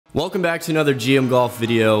Welcome back to another GM Golf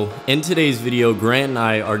video. In today's video, Grant and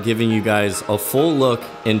I are giving you guys a full look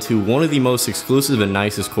into one of the most exclusive and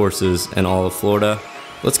nicest courses in all of Florida.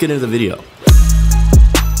 Let's get into the video.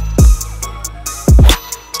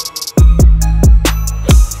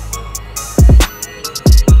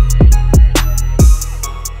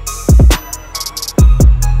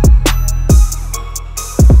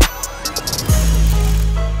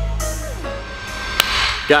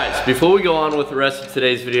 Guys, before we go on with the rest of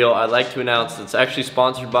today's video, I'd like to announce it's actually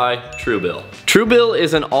sponsored by Truebill. Truebill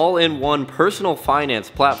is an all-in-one personal finance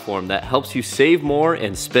platform that helps you save more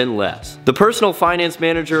and spend less. The personal finance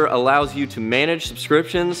manager allows you to manage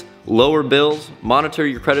subscriptions, lower bills, monitor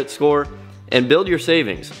your credit score, and build your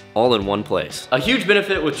savings all in one place. A huge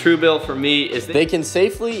benefit with Truebill for me is that they can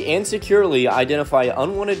safely and securely identify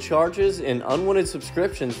unwanted charges and unwanted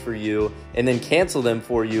subscriptions for you and then cancel them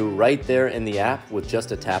for you right there in the app with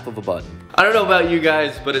just a tap of a button. I don't know about you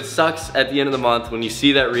guys, but it sucks at the end of the month when you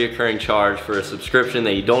see that reoccurring charge for a subscription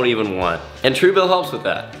that you don't even want. And Truebill helps with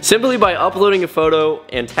that. Simply by uploading a photo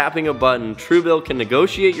and tapping a button, Truebill can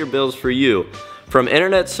negotiate your bills for you, from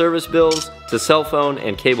internet service bills to cell phone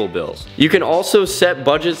and cable bills. You can also set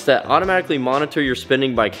budgets that automatically monitor your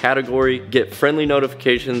spending by category, get friendly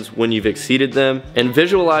notifications when you've exceeded them, and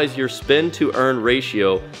visualize your spend to earn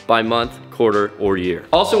ratio by month, quarter, or year.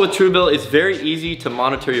 Also with Truebill, it's very easy to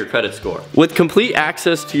monitor your credit score. With complete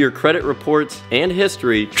access to your credit reports and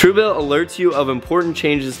history, Truebill alerts you of important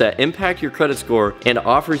changes that impact your credit score and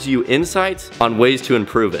offers you insights on ways to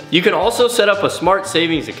improve it. You can also set up a smart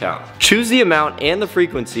savings account. Choose the amount and the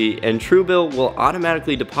frequency, and Truebill will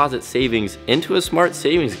automatically deposit savings into a smart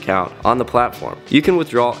savings account on the platform. You can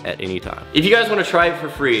withdraw at any time. If you guys want to try it for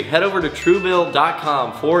free, head over to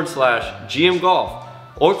truebill.com/GMGolf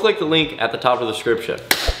or click the link at the top of the description.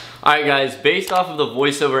 Alright guys, based off of the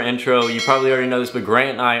voiceover intro, you probably already know this, but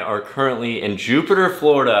Grant and I are currently in Jupiter,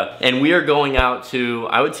 Florida, and we are going out to,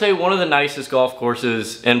 I would say, one of the nicest golf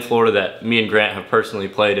courses in Florida that me and Grant have personally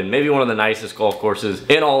played, and maybe one of the nicest golf courses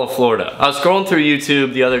in all of Florida. I was scrolling through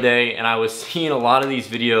YouTube the other day, and I was seeing a lot of these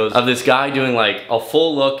videos of this guy doing like a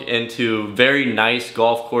full look into very nice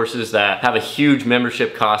golf courses that have a huge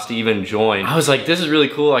membership cost to even join. I was like, this is really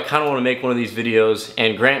cool. I kind of want to make one of these videos,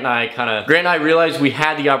 and Grant and I realized we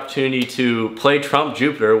had the opportunity to play Trump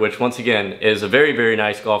Jupiter, which once again is a very, very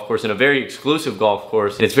nice golf course and a very exclusive golf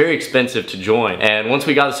course. It's very expensive to join. And once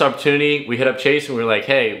we got this opportunity, we hit up Chase and we were like,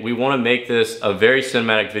 hey, we want to make this a very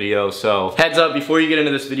cinematic video. So heads up, before you get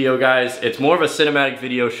into this video, guys, it's more of a cinematic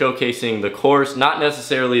video showcasing the course, not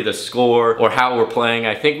necessarily the score or how we're playing.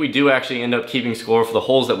 I think we do actually end up keeping score for the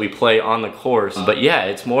holes that we play on the course. But yeah,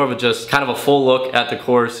 it's more of a just kind of a full look at the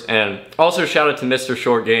course. And also shout out to Mr.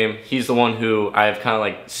 Short Game. He's the one who I've kind of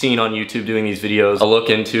like seen on YouTube doing these videos. A look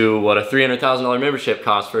into what a $300,000 membership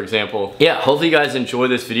costs, for example. Yeah, hopefully you guys enjoy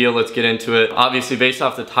this video. Let's get into it. Obviously, based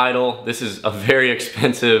off the title, this is a very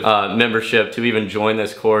expensive membership to even join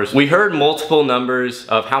this course. We heard multiple numbers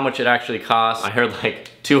of how much it actually costs. I heard like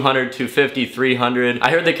 200, 250, 300.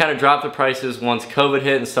 I heard they kind of dropped the prices once COVID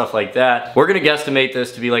hit and stuff like that. We're gonna guesstimate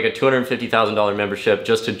this to be like a $250,000 membership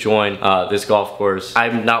just to join this golf course.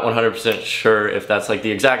 I'm not 100% sure if that's like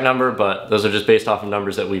the exact number, but those are just based off of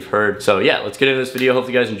numbers that we've heard. So yeah, let's get into this video. Hope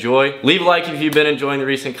you guys enjoy. Leave a like if you've been enjoying the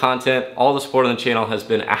recent content. All the support on the channel has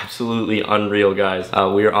been absolutely unreal, guys.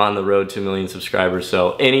 We are on the road to 1 million subscribers,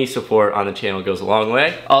 so any support on the channel goes a long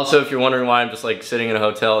way. Also, if you're wondering why I'm just like sitting in a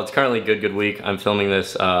hotel, it's currently Good Week. I'm filming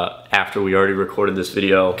this after we already recorded this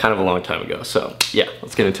video kind of a long time ago. So yeah,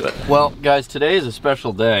 let's get into it. Well, guys, today is a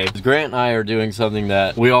special day. Grant and I are doing something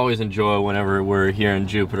that we always enjoy whenever we're here in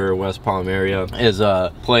Jupiter, West Palm area, is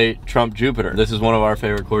play Trump Jupiter. This is one of our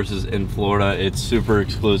favorite courses in Florida. It's super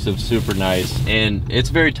exclusive, super nice, and it's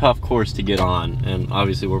a very tough course to get on. And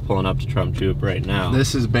obviously we're pulling up to Trump Jupe right now.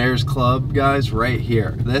 This is Bears Club, guys, right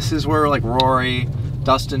here. This is where like Rory,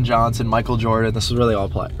 Dustin Johnson, Michael Jordan, this is where they all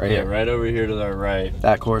play, right here. Right over here to our right.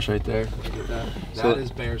 That course right there. That is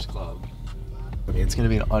Bears Club. I mean, it's gonna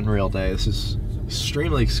be an unreal day. This is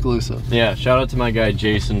extremely exclusive. Yeah, shout out to my guy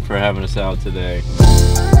Jason for having us out today.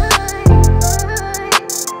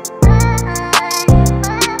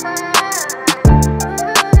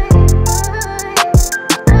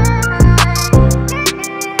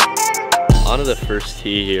 Onto the first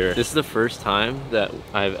tee here. This is the first time that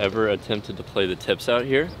I've ever attempted to play the tips out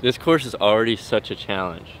here. This course is already such a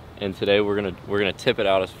challenge, and today we're gonna tip it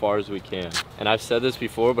out as far as we can. And I've said this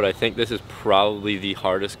before, but I think this is probably the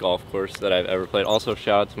hardest golf course that I've ever played. Also,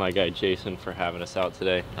 shout out to my guy Jason for having us out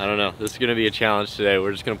today. I don't know, this is gonna be a challenge today.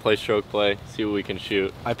 We're just gonna play stroke play, see what we can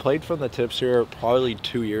shoot. I played from the tips here probably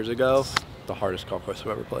 2 years ago. The hardest golf course I've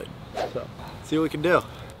ever played. So, see what we can do.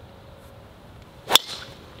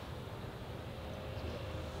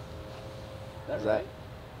 Is that?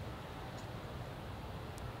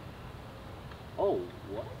 Oh,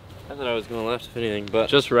 what? I thought I was going left if anything, but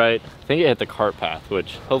just right. I think it hit the cart path,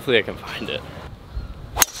 which hopefully I can find it.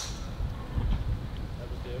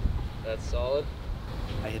 That's solid.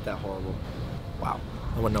 I hit that horrible. Wow.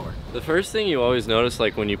 I went nowhere. The first thing you always notice,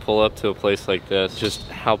 like when you pull up to a place like this, just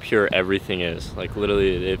how pure everything is. Like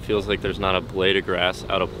literally, it feels like there's not a blade of grass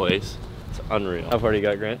out of place. It's unreal. How far do you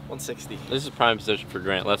got, Grant? 160. This is prime position for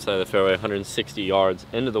Grant, left side of the fairway, 160 yards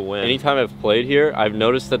into the wind. Anytime I've played here, I've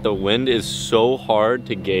noticed that the wind is so hard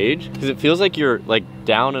to gauge because it feels like you're like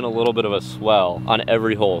down in a little bit of a swell on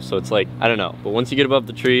every hole. So it's like, I don't know. But once you get above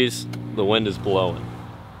the trees, the wind is blowing.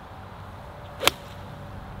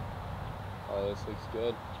 Oh, this looks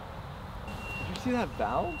good. Did you see that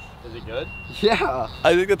bounce? Is it good? Yeah.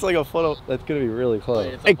 I think it's like a photo. That's gonna be really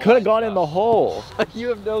close. It's It could have gone in the hole. You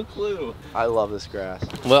have no clue. I love this grass.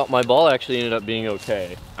 Well, my ball actually ended up being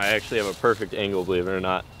okay. I actually have a perfect angle, believe it or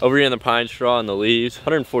not. Over here in the pine straw and the leaves,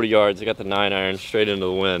 140 yards. I got the 9-iron straight into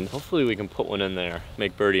the wind. Hopefully we can put one in there,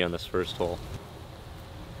 make birdie on this first hole.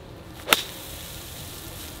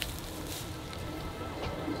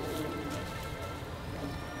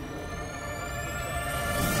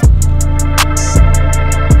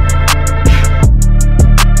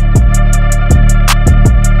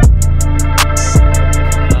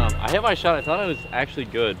 My shot, I thought it was actually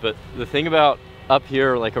good, but the thing about up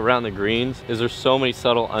here, like around the greens, is there's so many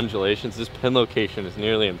subtle undulations. This pin location is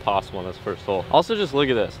nearly impossible on this first hole. Also, just look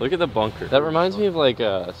at this. Look at the bunker. That reminds me of like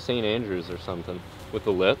St. Andrews or something with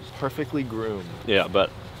the lips. Perfectly groomed. Yeah, but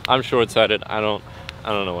I'm short-sighted. I don't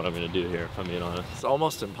know what I'm gonna do here, if I'm being honest. It's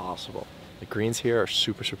almost impossible. The greens here are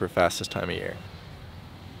super, super fast this time of year.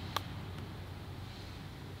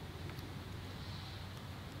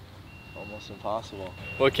 Almost impossible.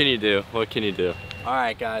 What can you do? What can you do? All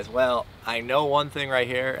right, guys. Well, I know one thing right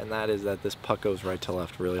here, and that is that this putt goes right to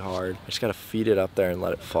left really hard. I just gotta feed it up there and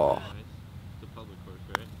let it fall. The public course,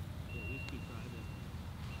 right?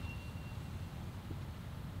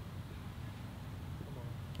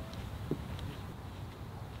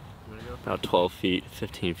 About 12 feet,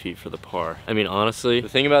 15 feet for the par. I mean, honestly, the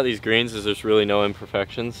thing about these greens is there's really no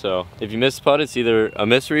imperfections. So if you miss a putt, it's either a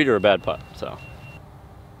misread or a bad putt. So.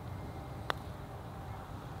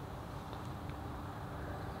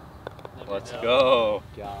 Let's go.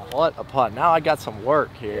 God. What a putt. Now I got some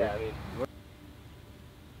work here. Yeah, I mean,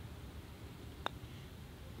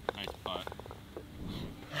 nice putt.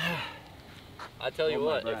 I tell you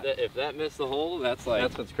what, if that missed the hole, that's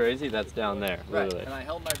what's crazy. That's down there, literally. And I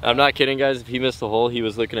held my I'm not kidding, guys. If he missed the hole, he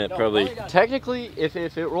was looking at probably. Technically, if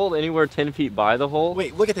it rolled anywhere 10 feet by the hole.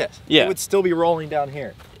 Wait, look at this. Yeah. It would still be rolling down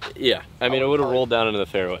here. Yeah. I mean, it would have rolled down into the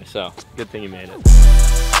fairway. So good thing you made it.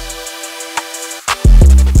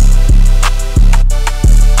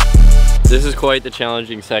 This is quite the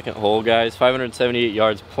challenging second hole, guys. 578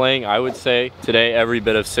 yards playing, I would say, today every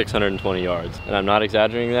bit of 620 yards. And I'm not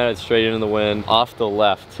exaggerating that, it's straight into the wind, off the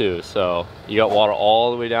left too. So you got water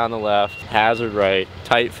all the way down the left, hazard right,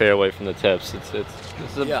 tight fairway from the tips. This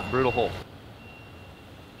is a brutal hole.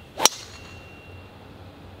 Nice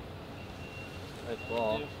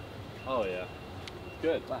ball. Oh yeah,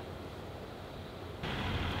 good.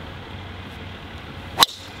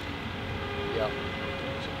 Yep.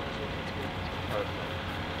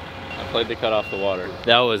 I played the cut off the water.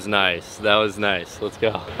 That was nice. That was nice. Let's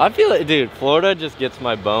go. I feel like, dude, Florida just gets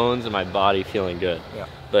my bones and my body feeling good. Yeah.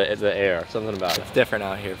 The air, something about it. It's different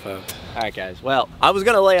out here, folks. All right, guys. Well, I was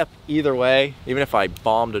gonna lay up either way, even if I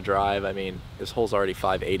bombed a drive. I mean, this hole's already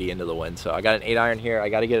 580 into the wind, so I got an 8-iron here. I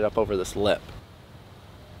got to get it up over this lip.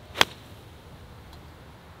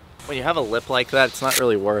 When you have a lip like that, it's not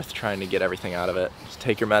really worth trying to get everything out of it. Just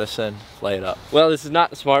take your medicine, lay it up. Well, this is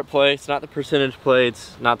not the smart play. It's not the percentage play.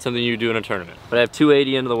 It's not something you do in a tournament. But I have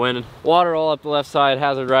 280 into the wind, water all up the left side,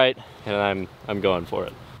 hazard right, and I'm going for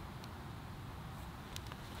it.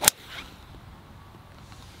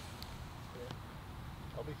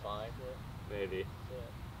 I'll be fine. Maybe. Yeah.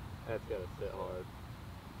 That's gotta sit hard.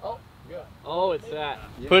 Oh, good. Oh, it's that.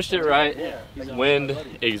 Pushed it right. Yeah. Wind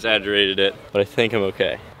exaggerated it, but I think I'm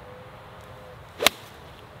okay.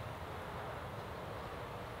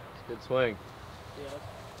 Good swing.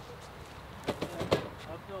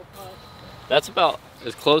 That's about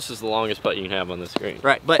as close as the longest putt you can have on this green.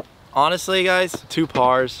 Right, but honestly, guys, 2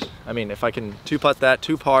 pars. I mean, if I can 2-putt that,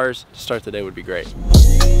 2 pars to start the day would be great.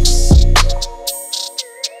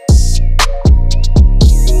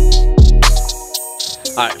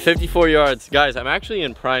 All right, 54 yards. Guys, I'm actually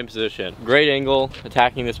in prime position. Great angle,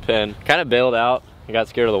 attacking this pin. Kind of bailed out. I got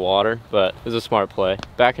scared of the water, but it was a smart play.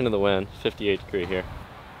 Back into the wind, 58 degree here.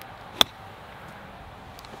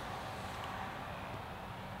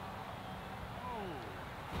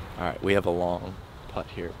 All right, we have a long putt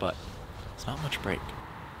here, but it's not much break.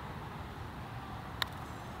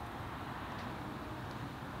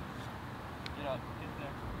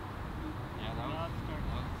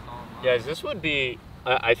 Guys, this would be,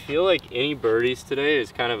 I feel like any birdies today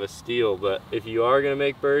is kind of a steal, but if you are going to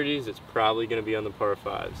make birdies, it's probably going to be on the par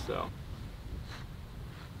 5, so.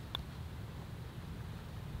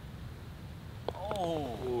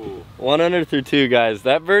 Ooh. 1 under through 2, guys.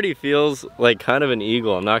 That birdie feels like kind of an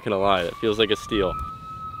eagle, I'm not going to lie. It feels like a steal.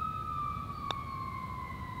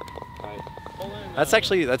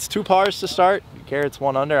 That's 2 pars to start. Garrett's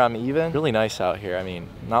 1 under, I'm even. Really nice out here. I mean,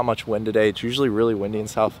 not much wind today. It's usually really windy in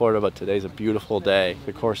South Florida, but today's a beautiful day.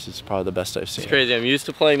 The course is probably the best I've seen. It's crazy. I'm used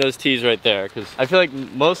to playing those tees right there because I feel like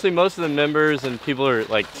most of the members and people are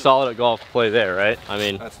like solid at golf play there, right? I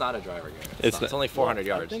mean, that's not a driver, Garrett. It's only 400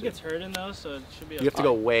 yards. I think it's hurting though, so it should be. You have to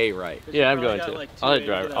go way right. Yeah, I'm going to. Like I'll hit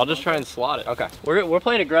driver. I'll just try and slot it. Okay. We're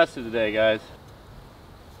playing aggressive today, guys.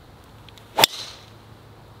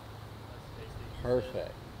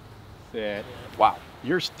 Perfect. Yeah. Wow.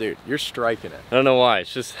 You're striking it. I don't know why.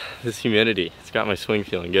 It's just this humidity. It's got my swing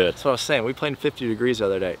feeling good. That's what I was saying. We played 50 degrees the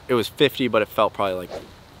other day. It was 50, but it felt probably like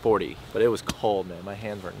 40. But it was cold, man. My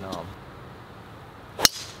hands were numb.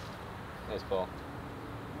 Nice ball.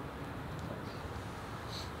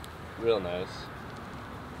 Real nice.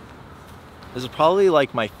 This is probably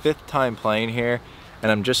like my 5th time playing here,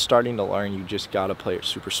 and I'm just starting to learn you just gotta play it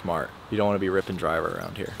super smart. You don't want to be ripping driver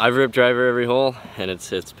around here. I've ripped driver every hole, and it's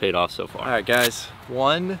paid off so far. All right, guys.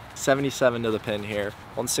 177 to the pin here.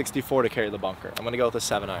 164 to carry the bunker. I'm gonna go with a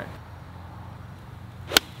 7-iron.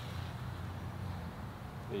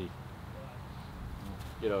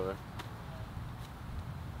 Get over.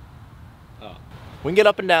 Oh. We can get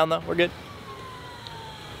up and down though. We're good.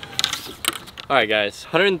 All right, guys,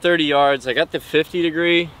 130 yards. I got the 50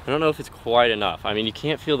 degree. I don't know if it's quite enough. I mean, you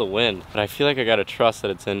can't feel the wind, but I feel like I got to trust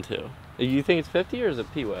that it's into. You think it's 50 or is it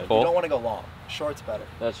P-wedge? You don't want to go long. Short's better.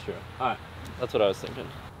 That's true. All right, that's what I was thinking.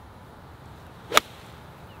 Keep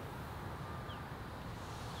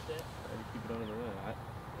it under the wind.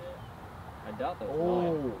 I doubt that's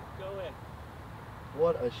oh. Go in.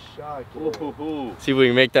 What a shot. See if we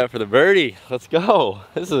can make that for the birdie. Let's go.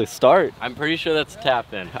 This is a start. I'm pretty sure that's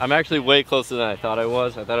tap in. I'm actually way closer than I thought I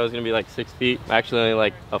was. I thought I was gonna be like 6 feet. I'm actually only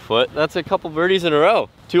like a foot. That's a couple birdies in a row.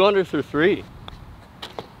 2 under through 3.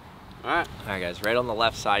 All right, guys, right on the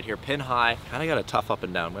left side here, pin high. Kind of got a tough up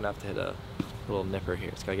and down. I'm gonna have to hit a little nipper here.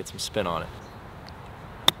 It's gotta get some spin on it.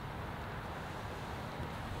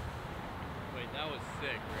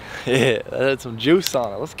 Yeah, that had some juice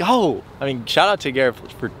on it. Let's go. I mean, shout out to Garrett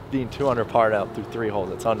for being 200 par out through 3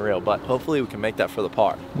 holes. It's unreal, but hopefully we can make that for the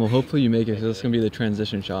par. Well, hopefully you make it, because it's going to be the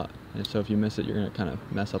transition shot. And so if you miss it, you're going to kind of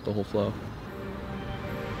mess up the whole flow.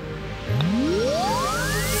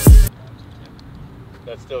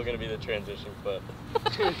 That's still going to be the transition clip.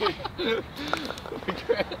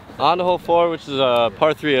 On to hole 4, which is a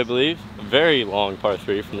par 3, I believe. A very long par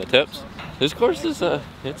 3 from the tips. This course is,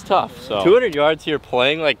 it's tough, so. 200 yards here,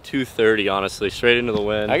 playing like 230, honestly, straight into the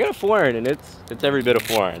wind. I got a 4-iron, and it's every bit of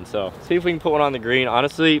 4-iron, so. See if we can put one on the green.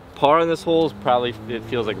 Honestly, par on this hole is probably, it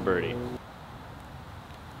feels like a birdie.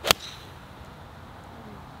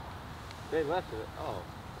 They left it. Oh,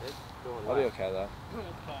 it's going I'll be okay, though.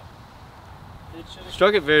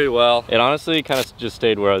 Struck it very well. It honestly kind of just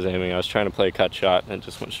stayed where I was aiming. I was trying to play a cut shot, and it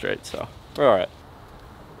just went straight, so. We're all right.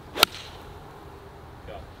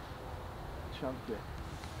 Chunked it.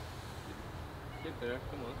 Get there,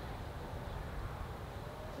 come on.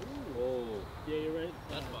 Whoa. Yeah, you're right.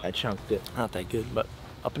 That's fine. I chunked it. Not that good, but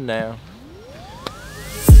up and down.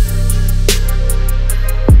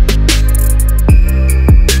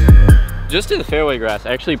 Just in the fairway grass,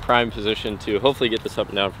 actually prime position to hopefully get this up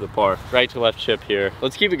and down for the par. Right to left chip here.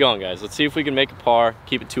 Let's keep it going, guys. Let's see if we can make a par,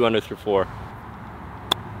 keep it 2 under through 4.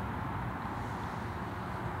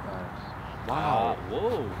 Wow.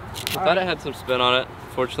 Whoa. I thought it had some spin on it.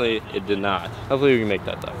 Fortunately, it did not. Hopefully we can make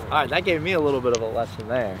that though. All right, that gave me a little bit of a lesson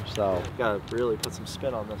there. So, gotta really put some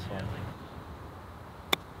spin on this one.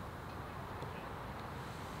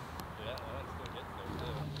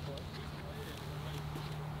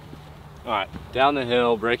 All right, down the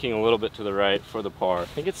hill, breaking a little bit to the right for the par. I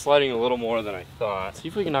think it's sliding a little more than I thought. See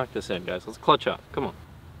if we can knock this in, guys. Let's clutch up. Come on.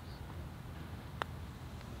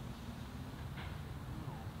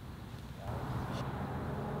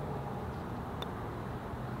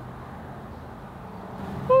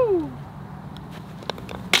 Woo.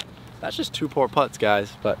 That's just 2 poor putts,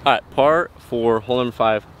 guys. But all right, par 4, hole number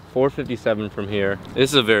 5, 457 from here.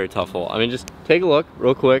 This is a very tough hole. I mean, just take a look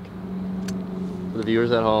real quick for the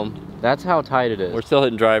viewers at home. That's how tight it is. We're still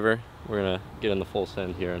hitting driver. we're gonna get in the full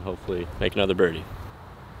send here and hopefully make another birdie.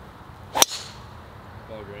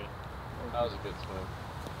 Oh, great. That was a good swing.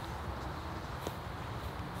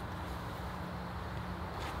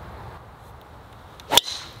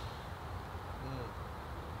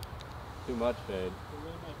 Too much fade.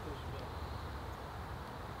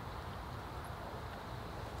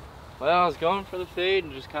 Well, I was going for the fade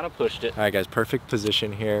and just kind of pushed it. All right, guys, perfect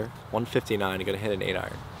position here. 159, you're gonna hit an 8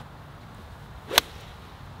 iron.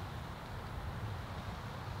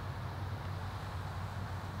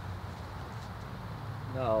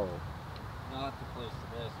 No. Not the place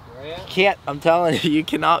to miss, Grant. Can't, I'm telling you, you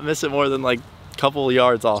cannot miss it more than like a couple of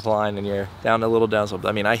yards offline and you're down a little downslope.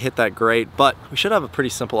 I mean, I hit that great, but we should have a pretty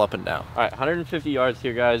simple up and down. All right, 150 yards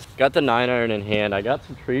here, guys. Got the 9 iron in hand. I got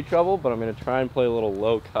some tree trouble, but I'm gonna try and play a little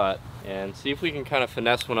low cut and see if we can kind of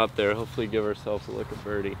finesse one up there. Hopefully give ourselves a look at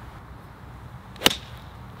birdie.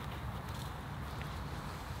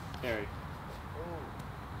 Carry.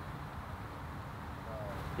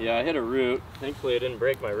 Yeah, I hit a root. Thankfully, I didn't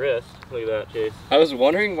break my wrist. Look at that, Chase. I was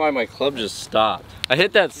wondering why my club just stopped. I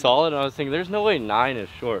hit that solid and I was thinking there's no way 9 is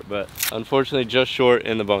short, but unfortunately just short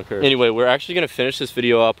in the bunker. Anyway, we're actually gonna finish this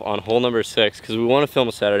video up on hole number 6 because we wanna film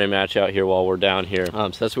a Saturday match out here while we're down here. So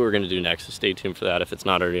that's what we're gonna do next, so stay tuned for that if it's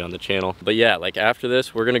not already on the channel. But yeah, like after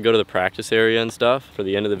this, we're gonna go to the practice area and stuff for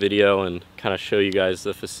the end of the video and kind of show you guys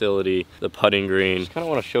the facility, the putting green. Just kind of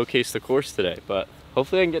wanna showcase the course today, but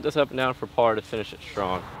hopefully I can get this up and down for par to finish it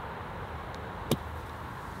strong.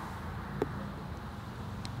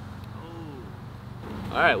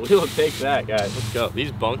 All right, we will take that, guys. Let's go.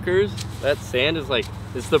 These bunkers, that sand is like,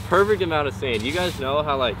 it's the perfect amount of sand. You guys know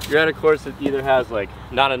how like, you're at a course that either has like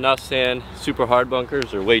not enough sand, super hard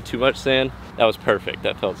bunkers, or way too much sand. That was perfect.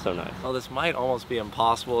 That felt so nice. Well, this might almost be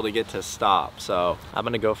impossible to get to stop, so I'm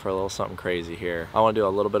gonna go for a little something crazy here. I wanna do a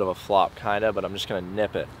little bit of a flop, kinda, but I'm just gonna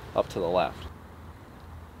nip it up to the left.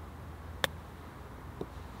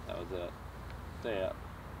 That was it. Stay up.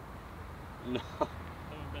 No.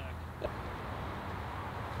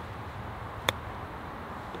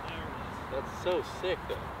 That's so sick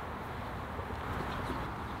though.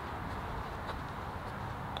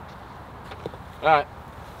 Alright,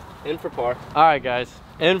 in for par. Alright guys,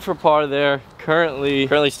 in for par there.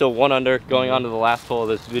 Currently still 1 under, going on to the last hole of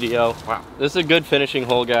this video. Wow, this is a good finishing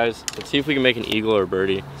hole, guys. Let's see if we can make an eagle or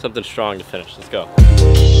birdie. Something strong to finish, let's go.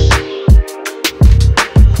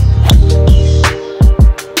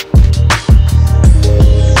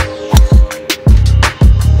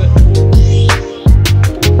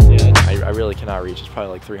 Cannot reach. It's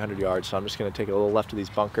probably like 300 yards, so I'm just going to take a little left of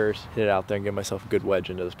these bunkers, hit it out there, and give myself a good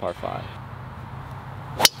wedge into this par 5.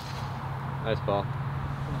 Nice ball.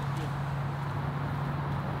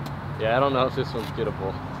 Yeah, I don't know if this one's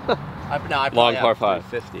gettable. Long par 5.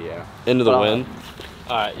 50, yeah. Into the wind.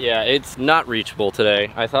 Alright, yeah, it's not reachable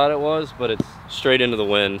today. I thought it was, but it's straight into the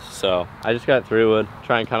wind, so I just got 3-wood,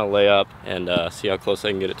 try and kind of lay up and see how close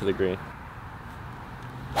I can get it to the green.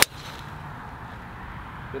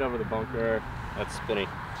 Get over the bunker. That's spinny.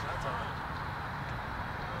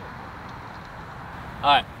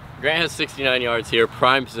 Alright, Grant has 69 yards here,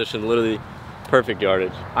 prime position, literally perfect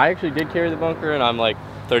yardage. I actually did carry the bunker and I'm like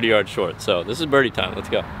 30 yards short, so this is birdie time. Let's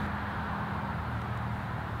go.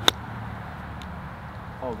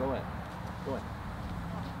 Oh, go in. Go in.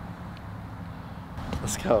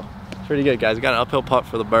 Let's go. Pretty good, guys. We got an uphill putt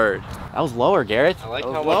for the bird. That was lower, Garrett. I like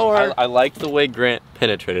that how lower. much I like the way Grant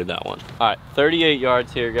penetrated that one. All right, 38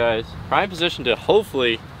 yards here, guys. Prime position to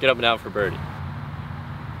hopefully get up and down for birdie.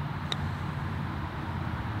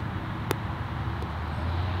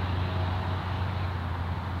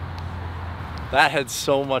 That had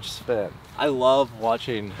so much spin. I love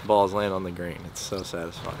watching balls land on the green. It's so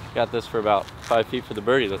satisfying. Got this for about 5 feet for the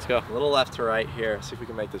birdie. Let's go. A little left to right here. See if we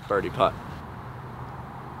can make this birdie putt.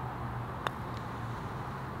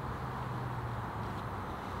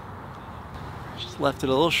 Just left it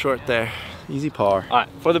a little short there. Easy par. All right,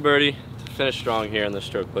 for the birdie, to finish strong here in the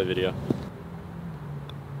stroke play video.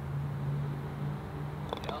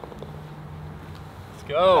 Let's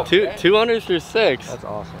go. Two unders through 6. That's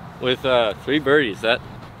awesome. With 3 birdies.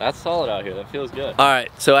 That's solid out here. That feels good. All right,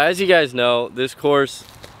 so as you guys know, this course,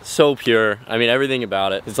 so pure. I mean, everything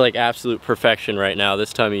about it. It's like absolute perfection right now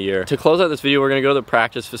this time of year. To close out this video, we're gonna go to the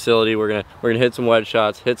practice facility. We're gonna hit some wedge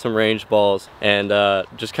shots, hit some range balls, and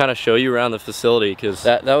just kind of show you around the facility, because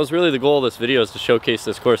that was really the goal of this video, is to showcase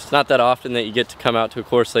this course. It's not that often that you get to come out to a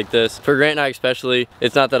course like this. For Grant and I especially,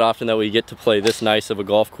 it's not that often that we get to play this nice of a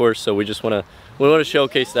golf course, so we just wanna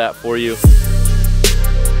showcase that for you.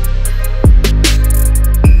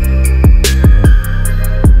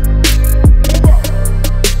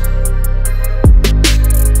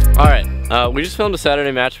 All right, we just filmed a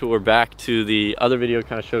Saturday match, but we're back to the other video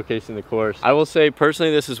kind of showcasing the course. I will say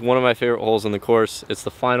personally this is one of my favorite holes in the course. It's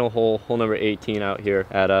the final hole, hole number 18 out here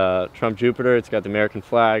at Trump Jupiter. It's got the American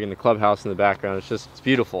flag and the clubhouse in the background. It's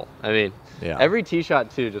beautiful. I mean, yeah. Every tee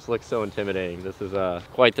shot too just looks so intimidating. This is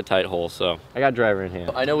quite the tight hole, so I got driver in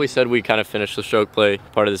hand. I know we said we kind of finished the stroke play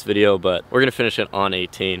part of this video, but we're gonna finish it on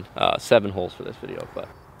 18. 7 holes for this video, but.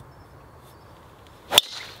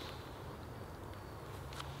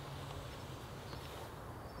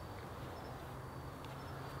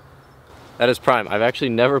 That is prime. I've actually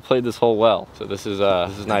never played this hole well, so this is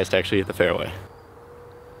nice to actually hit the fairway.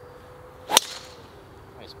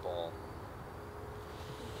 Nice ball.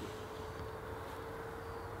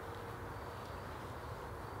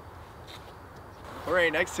 We're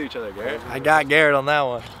right next to each other, Garrett. I got Garrett on that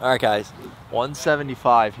one. All right, guys.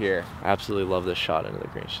 175 here. Absolutely love this shot into the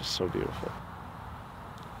green. It's just so beautiful.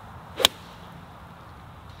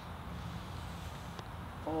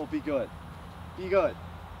 Oh, be good. Be good.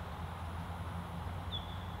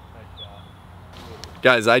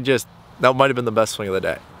 Guys, that might have been the best swing of the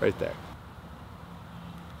day, right there.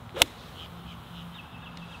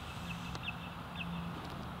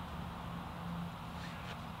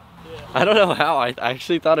 I don't know how, I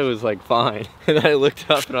actually thought it was like fine. And then I looked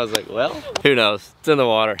up and I was like, well, who knows? It's in the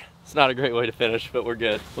water. It's not a great way to finish, but we're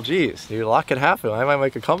good. Well, geez, your luck could happen. I might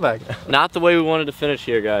make a comeback. Not the way we wanted to finish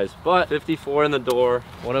here, guys, but 54 in the door,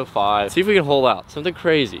 105. See if we can hold out. Something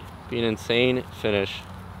crazy. Be an insane finish.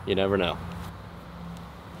 You never know.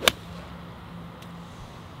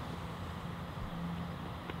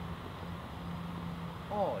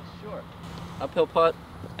 Oh, it's short. Uphill putt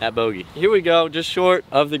at bogey. Here we go, just short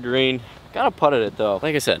of the green. Gotta putt at it though.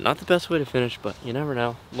 Like I said, not the best way to finish, but you never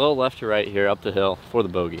know. A little left to right here up the hill for the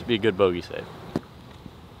bogey. Be a good bogey save.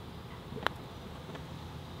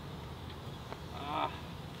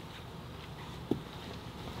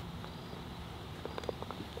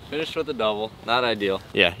 Finished with a double, not ideal.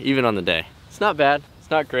 Yeah, even on the day. It's not bad,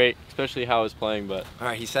 it's not great, especially how I was playing, but. All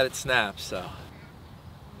right, he said it snaps, so.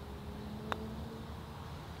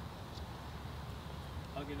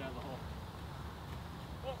 I'll get out of the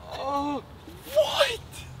hole. Oh, what?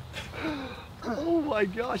 Oh my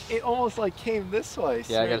gosh, it almost like came this way,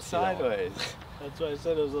 yeah, I gotta sideways. That's why I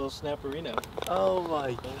said it was a little snapperino. Oh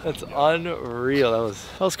my, that's unreal.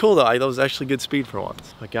 That was cool though. That was actually good speed for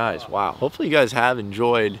once. But guys, wow. Hopefully you guys have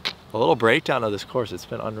enjoyed a little breakdown of this course. It's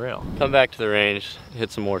been unreal. Come back to the range, hit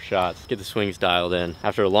some more shots, get the swings dialed in.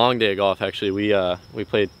 After a long day of golf, actually, we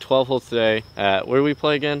played 12 holes today at, where do we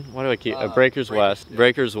play again? Why do I keep, Breakers West. Yeah.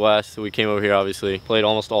 Breakers West, we came over here obviously, played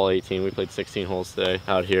almost all 18. We played 16 holes today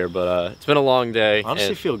out here, but it's been a long day. I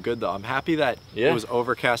honestly feel good though. I'm happy that it was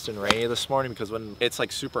overcast and rainy this morning, because when it's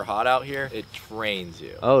like super hot out here, it drains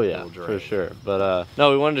you. Oh yeah, for sure. But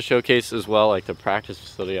no, we wanted to showcase as well, like the practice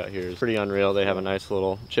facility out here is pretty unreal. They have a nice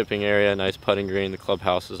little chipping area, nice putting green. The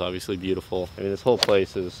clubhouse is obviously beautiful. I mean, this whole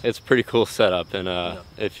place it's a pretty cool setup. And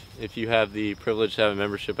if you have the privilege to have a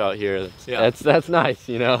membership out here, that's nice,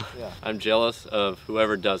 you know. Yeah. I'm jealous of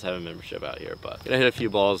whoever does have a membership out here, but gonna hit a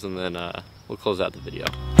few balls and then we'll close out the video.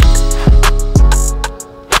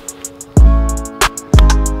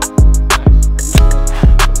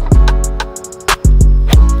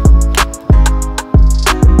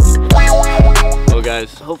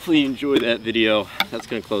 Guys, hopefully you enjoyed that video. That's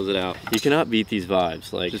gonna close it out. You cannot beat these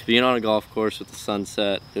vibes. Like, just being on a golf course with the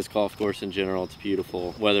sunset, this golf course in general, it's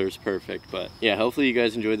beautiful. Weather is perfect, but yeah, hopefully you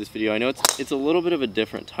guys enjoyed this video. I know it's a little bit of a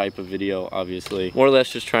different type of video, obviously. More or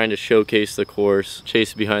less just trying to showcase the course,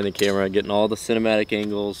 chase behind the camera, getting all the cinematic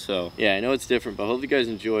angles. So yeah, I know it's different, but I hope you guys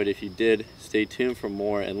enjoyed. If you did, stay tuned for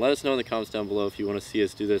more and let us know in the comments down below if you want to see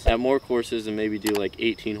us do this at more courses and maybe do like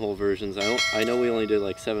 18-hole versions. I know we only did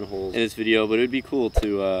like 7 holes in this video, but it'd be cool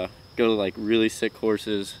to go to like really sick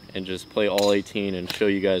courses and just play all 18 and show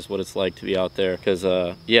you guys what it's like to be out there, because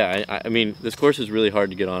yeah, I mean, this course is really hard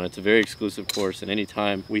to get on. It's a very exclusive course, and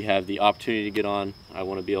anytime we have the opportunity to get on, I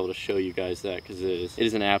want to be able to show you guys that, because it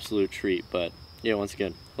is an absolute treat. But yeah, once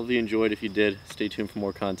again, hopefully you enjoyed. If you did, stay tuned for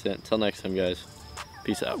more content. Until next time, guys,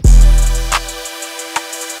 peace out.